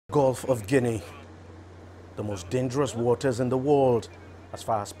Gulf of Guinea, the most dangerous waters in the world as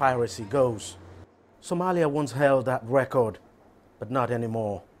far as piracy goes. Somalia once held that record, but not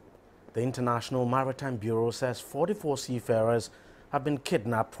anymore. The International Maritime Bureau says 44 seafarers have been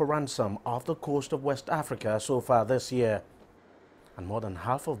kidnapped for ransom off the coast of West Africa so far this year. And more than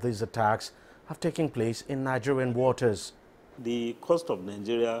half of these attacks have taken place in Nigerian waters. The coast of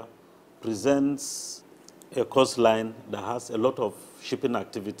Nigeria presents a coastline that has a lot of shipping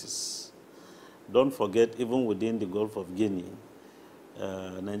activities. Don't forget, even within the Gulf of Guinea,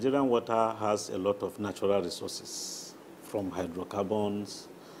 Nigerian water has a lot of natural resources, from hydrocarbons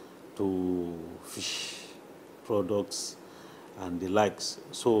to fish products and the likes.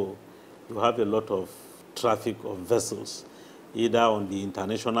 So you have a lot of traffic of vessels, either on the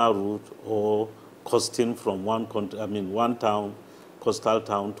international route or coasting from one town, coastal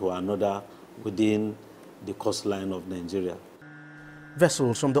town to another within the coastline of Nigeria.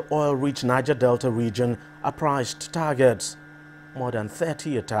 Vessels from the oil-rich Niger Delta region are prized targets. More than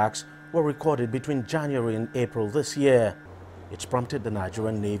 30 attacks were recorded between January and April this year. It's prompted the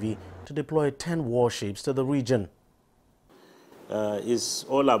Nigerian Navy to deploy 10 warships to the region. It's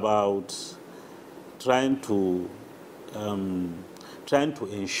all about trying to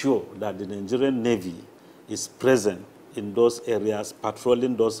ensure that the Nigerian Navy is present in those areas,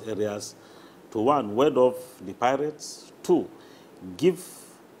 patrolling those areas, to one, ward off the pirates, two, give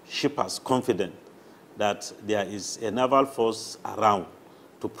shippers confidence that there is a naval force around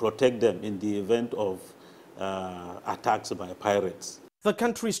to protect them in the event of attacks by pirates. The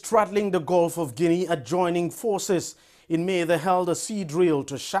countries straddling the Gulf of Guinea are joining forces. In May, they held a sea drill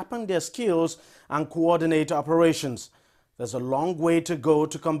to sharpen their skills and coordinate operations. There's a long way to go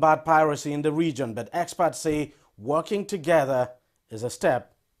to combat piracy in the region, but experts say working together is a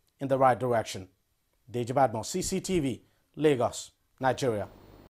step in the right direction. Deji, Badmus, CCTV, Lagos, Nigeria.